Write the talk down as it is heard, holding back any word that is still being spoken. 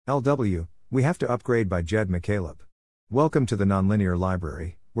LW, We Have to Upgrade by Jed McCaleb. Welcome to the Nonlinear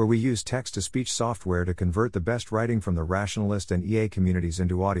Library, where we use text-to-speech software to convert the best writing from the rationalist and EA communities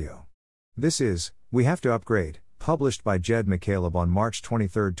into audio. This is We Have to Upgrade, published by Jed McCaleb on March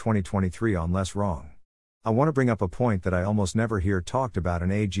 23, 2023 on Less Wrong. I want to bring up a point that I almost never hear talked about in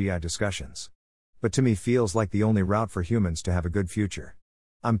AGI discussions. But to me feels like the only route for humans to have a good future.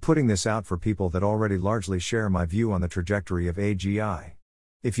 I'm putting this out for people that already largely share my view on the trajectory of AGI.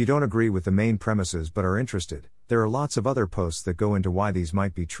 If you don't agree with the main premises but are interested, there are lots of other posts that go into why these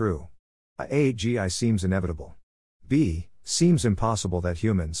might be true. AGI seems inevitable. B. Seems impossible that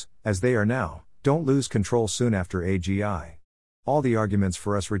humans, as they are now, don't lose control soon after AGI. All the arguments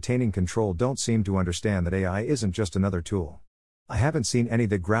for us retaining control don't seem to understand that AI isn't just another tool. I haven't seen any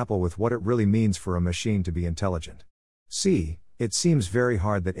that grapple with what it really means for a machine to be intelligent. C. It seems very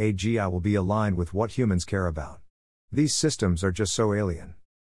hard that AGI will be aligned with what humans care about. These systems are just so alien.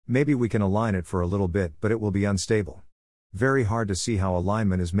 Maybe we can align it for a little bit, but it will be unstable. Very hard to see how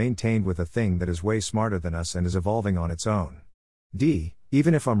alignment is maintained with a thing that is way smarter than us and is evolving on its own. D.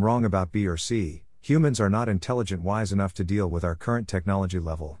 Even if I'm wrong about B or C, humans are not intelligent wise enough to deal with our current technology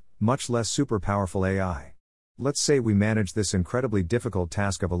level, much less super powerful AI. Let's say we manage this incredibly difficult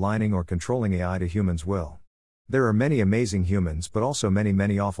task of aligning or controlling AI to humans' will. There are many amazing humans but also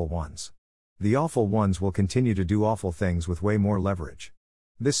many awful ones. The awful ones will continue to do awful things with way more leverage.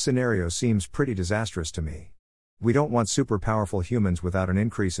 This scenario seems pretty disastrous to me. We don't want super powerful humans without an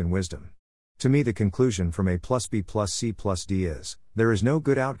increase in wisdom. To me the conclusion from A plus B plus C plus D is, there is no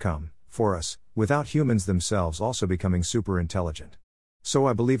good outcome, for us, without humans themselves also becoming super intelligent. So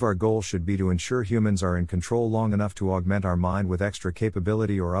I believe our goal should be to ensure humans are in control long enough to augment our mind with extra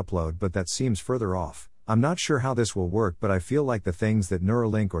capability or upload, but that seems further off. I'm not sure how this will work, but I feel like the things that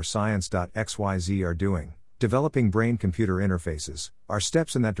Neuralink or Science.xyz are doing, developing brain-computer interfaces, are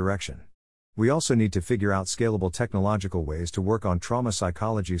steps in that direction. We also need to figure out scalable technological ways to work on trauma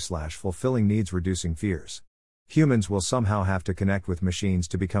psychology / fulfilling needs, reducing fears. Humans will somehow have to connect with machines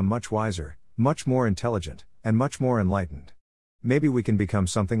to become much wiser, much more intelligent, and much more enlightened. Maybe we can become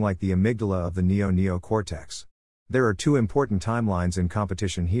something like the amygdala of the neocortex. There are two important timelines in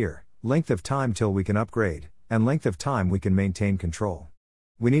competition here: length of time till we can upgrade, and length of time we can maintain control.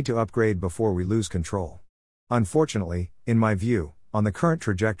 We need to upgrade before we lose control. Unfortunately, in my view, on the current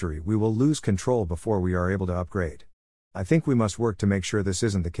trajectory we will lose control before we are able to upgrade. I think we must work to make sure this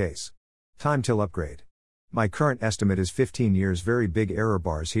isn't the case. Time till upgrade. My current estimate is 15 years. Very big error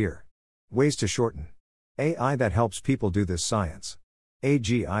bars here. Ways to shorten. AI that helps people do this science.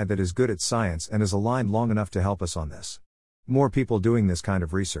 AGI that is good at science and is aligned long enough to help us on this. More people doing this kind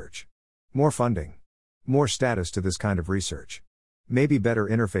of research. More funding. More status to this kind of research. Maybe better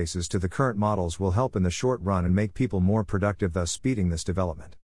interfaces to the current models will help in the short run and make people more productive, thus speeding this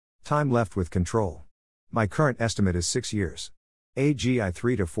development. Time left with control. My current estimate is 6 years. AGI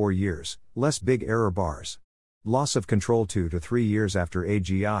 3 to 4 years, less big error bars. Loss of control 2 to 3 years after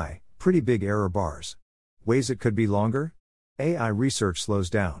AGI, pretty big error bars. Ways it could be longer? AI research slows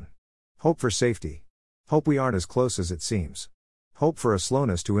down. Hope for safety. Hope we aren't as close as it seems. Hope for a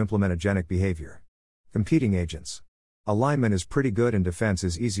slowness to implement agentic behavior. Competing agents. Alignment is pretty good and defense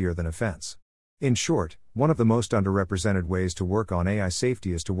is easier than offense. In short, one of the most underrepresented ways to work on AI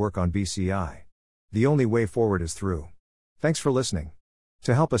safety is to work on BCI. The only way forward is through. Thanks for listening.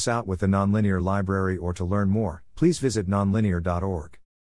 To help us out with the Nonlinear Library or to learn more, please visit nonlinear.org.